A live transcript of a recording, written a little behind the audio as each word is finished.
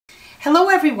Hello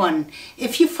everyone!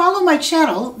 If you follow my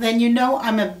channel, then you know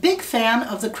I'm a big fan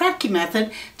of the Kratky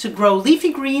method to grow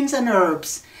leafy greens and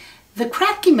herbs. The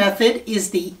Kratky method is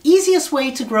the easiest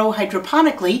way to grow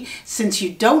hydroponically since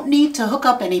you don't need to hook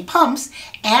up any pumps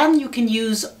and you can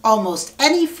use almost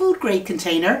any food grade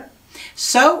container.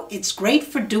 So it's great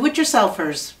for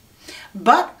do-it-yourselfers.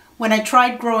 But when I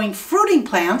tried growing fruiting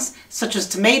plants such as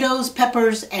tomatoes,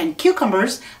 peppers, and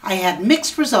cucumbers, I had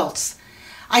mixed results.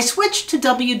 I switched to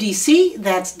WDC,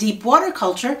 that's deep water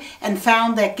culture, and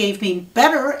found that gave me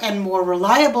better and more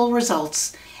reliable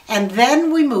results. And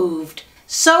then we moved.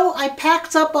 So I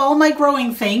packed up all my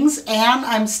growing things and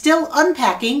I'm still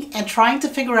unpacking and trying to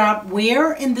figure out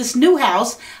where in this new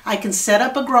house I can set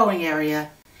up a growing area.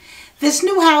 This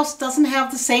new house doesn't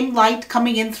have the same light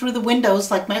coming in through the windows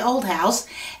like my old house,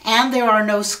 and there are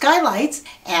no skylights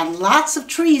and lots of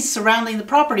trees surrounding the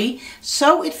property,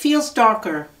 so it feels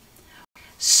darker.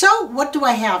 So what do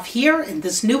I have here in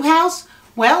this new house?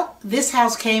 Well, this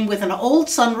house came with an old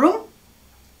sunroom.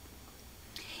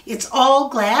 It's all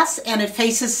glass and it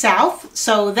faces south,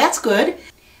 so that's good.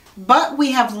 But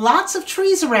we have lots of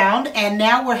trees around and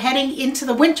now we're heading into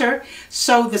the winter,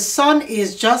 so the sun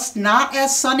is just not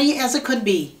as sunny as it could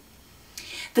be.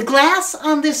 The glass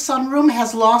on this sunroom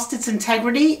has lost its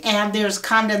integrity and there's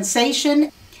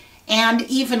condensation and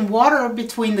even water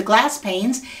between the glass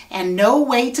panes, and no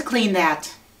way to clean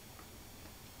that.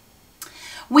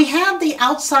 We had the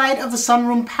outside of the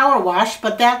sunroom power wash,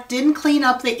 but that didn't clean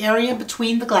up the area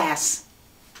between the glass.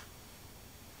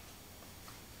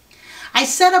 I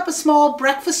set up a small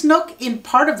breakfast nook in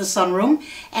part of the sunroom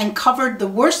and covered the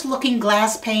worst looking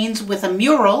glass panes with a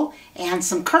mural and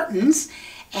some curtains,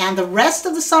 and the rest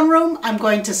of the sunroom I'm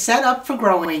going to set up for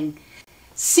growing.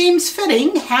 Seems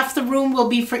fitting, half the room will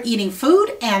be for eating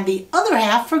food and the other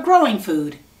half for growing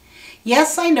food.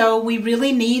 Yes, I know we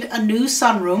really need a new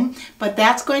sunroom, but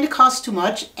that's going to cost too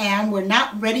much and we're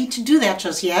not ready to do that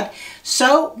just yet.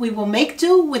 So we will make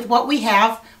do with what we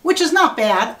have, which is not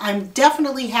bad. I'm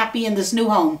definitely happy in this new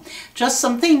home. Just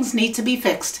some things need to be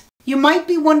fixed. You might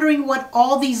be wondering what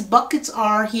all these buckets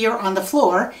are here on the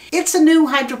floor. It's a new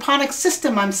hydroponic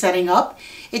system I'm setting up.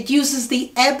 It uses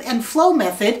the Ebb and Flow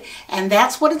method, and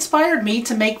that's what inspired me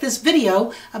to make this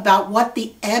video about what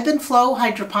the Ebb and Flow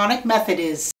hydroponic method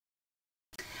is.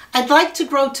 I'd like to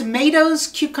grow tomatoes,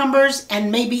 cucumbers,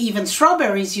 and maybe even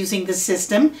strawberries using this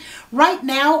system. Right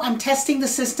now I'm testing the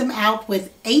system out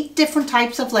with 8 different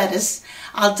types of lettuce.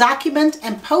 I'll document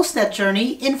and post that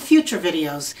journey in future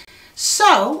videos.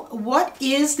 So, what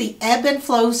is the Ebb and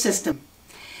Flow system?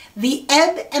 The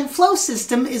Ebb and Flow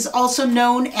system is also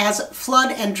known as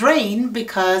flood and drain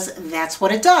because that's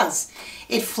what it does.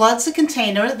 It floods a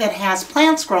container that has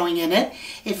plants growing in it,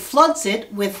 it floods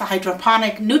it with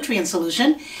hydroponic nutrient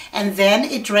solution, and then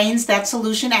it drains that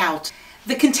solution out.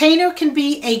 The container can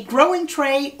be a growing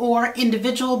tray or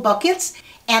individual buckets,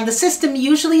 and the system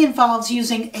usually involves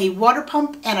using a water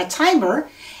pump and a timer,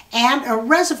 and a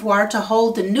reservoir to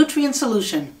hold the nutrient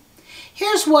solution.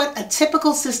 Here's what a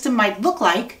typical system might look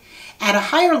like. At a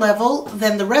higher level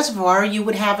than the reservoir, you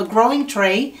would have a growing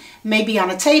tray, maybe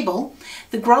on a table.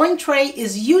 The growing tray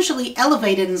is usually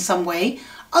elevated in some way,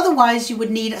 otherwise you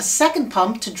would need a second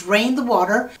pump to drain the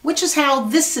water, which is how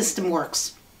this system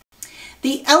works.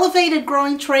 The elevated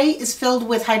growing tray is filled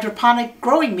with hydroponic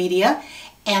growing media,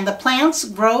 and the plants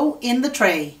grow in the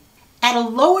tray. At a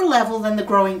lower level than the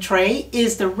growing tray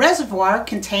is the reservoir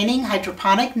containing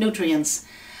hydroponic nutrients.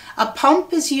 A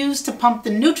pump is used to pump the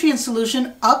nutrient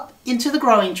solution up into the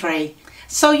growing tray.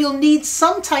 So you'll need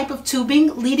some type of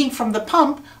tubing leading from the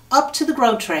pump up to the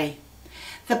grow tray.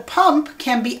 The pump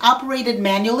can be operated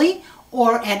manually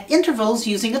or at intervals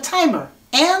using a timer.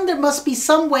 And there must be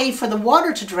some way for the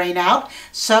water to drain out,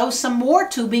 so some more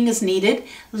tubing is needed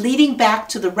leading back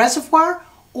to the reservoir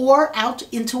or out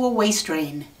into a waste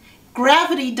drain.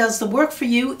 Gravity does the work for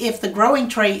you if the growing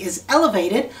tray is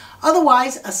elevated,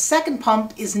 otherwise a second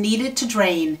pump is needed to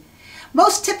drain.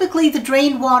 Most typically the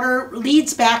drained water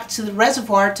leads back to the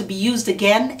reservoir to be used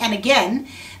again and again.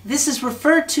 This is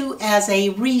referred to as a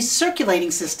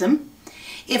recirculating system.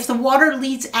 If the water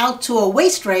leads out to a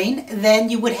waste drain, then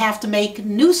you would have to make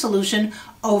new solution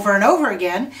over and over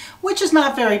again, which is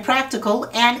not very practical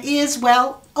and is,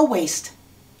 well, a waste.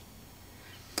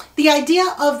 The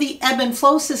idea of the Ebb and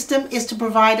Flow system is to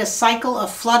provide a cycle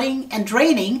of flooding and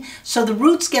draining so the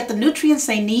roots get the nutrients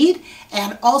they need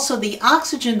and also the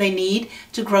oxygen they need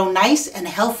to grow nice and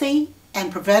healthy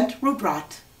and prevent root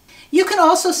rot. You can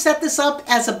also set this up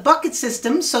as a bucket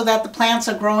system so that the plants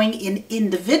are growing in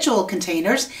individual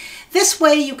containers. This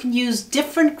way you can use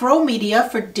different grow media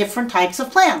for different types of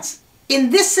plants. In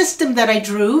this system that I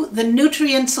drew, the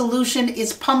nutrient solution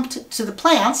is pumped to the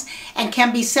plants and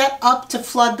can be set up to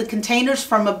flood the containers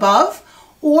from above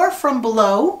or from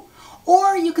below,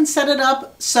 or you can set it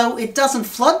up so it doesn't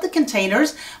flood the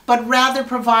containers, but rather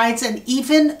provides an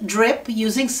even drip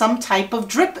using some type of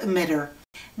drip emitter.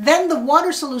 Then the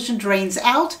water solution drains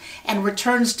out and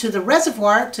returns to the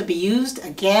reservoir to be used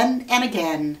again and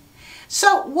again.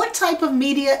 So what type of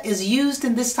media is used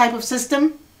in this type of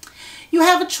system? You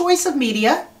have a choice of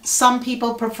media. Some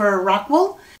people prefer rock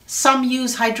wool, some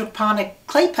use hydroponic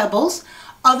clay pebbles,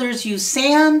 others use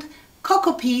sand,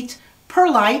 coco peat,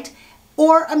 perlite,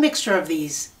 or a mixture of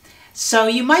these. So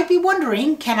you might be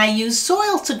wondering, can I use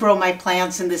soil to grow my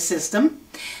plants in this system?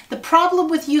 The problem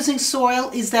with using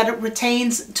soil is that it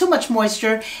retains too much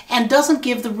moisture and doesn't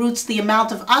give the roots the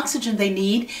amount of oxygen they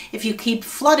need if you keep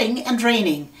flooding and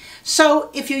draining. So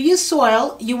if you use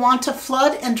soil, you want to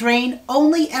flood and drain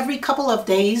only every couple of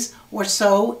days or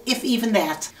so, if even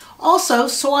that. Also,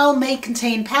 soil may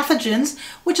contain pathogens,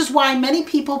 which is why many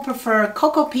people prefer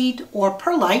coco peat or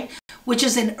perlite, which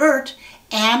is inert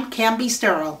and can be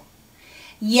sterile.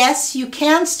 Yes, you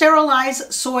can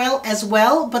sterilize soil as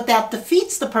well, but that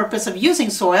defeats the purpose of using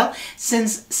soil,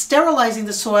 since sterilizing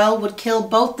the soil would kill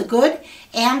both the good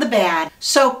and the bad.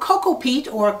 So coco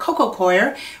peat or coco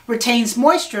coir retains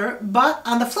moisture, but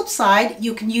on the flip side,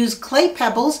 you can use clay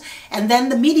pebbles and then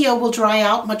the media will dry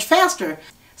out much faster.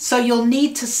 So you'll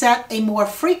need to set a more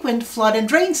frequent flood and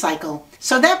drain cycle.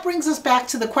 So that brings us back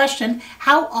to the question,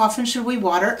 how often should we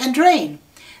water and drain?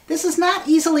 This is not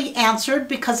easily answered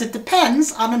because it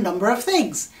depends on a number of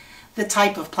things. The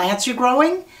type of plants you're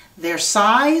growing, their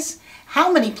size,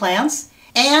 how many plants,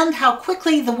 and how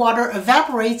quickly the water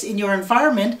evaporates in your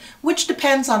environment, which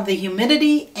depends on the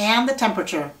humidity and the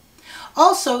temperature.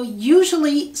 Also,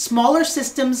 usually smaller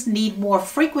systems need more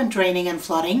frequent draining and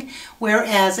flooding,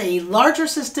 whereas a larger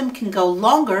system can go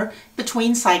longer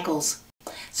between cycles.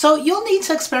 So you'll need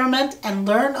to experiment and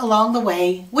learn along the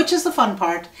way, which is the fun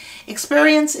part.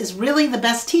 Experience is really the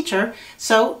best teacher,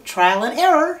 so trial and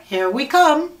error, here we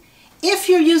come. If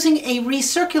you're using a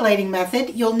recirculating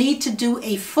method, you'll need to do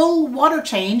a full water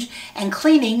change and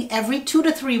cleaning every 2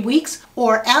 to 3 weeks,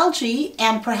 or algae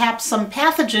and perhaps some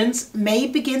pathogens may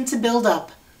begin to build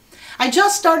up. I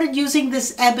just started using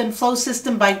this ebb and flow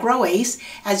system by GrowAce,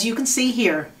 as you can see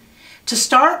here. To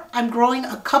start, I'm growing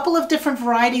a couple of different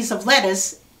varieties of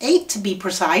lettuce, 8 to be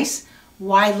precise.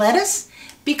 Why lettuce?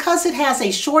 Because it has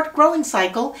a short growing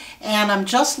cycle and I'm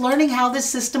just learning how this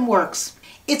system works.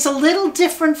 It's a little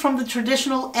different from the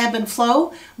traditional ebb and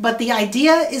flow, but the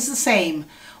idea is the same.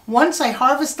 Once I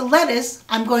harvest the lettuce,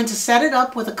 I'm going to set it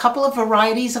up with a couple of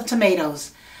varieties of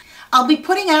tomatoes. I'll be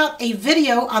putting out a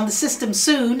video on the system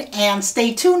soon, and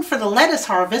stay tuned for the lettuce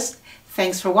harvest.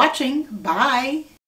 Thanks for watching. Bye!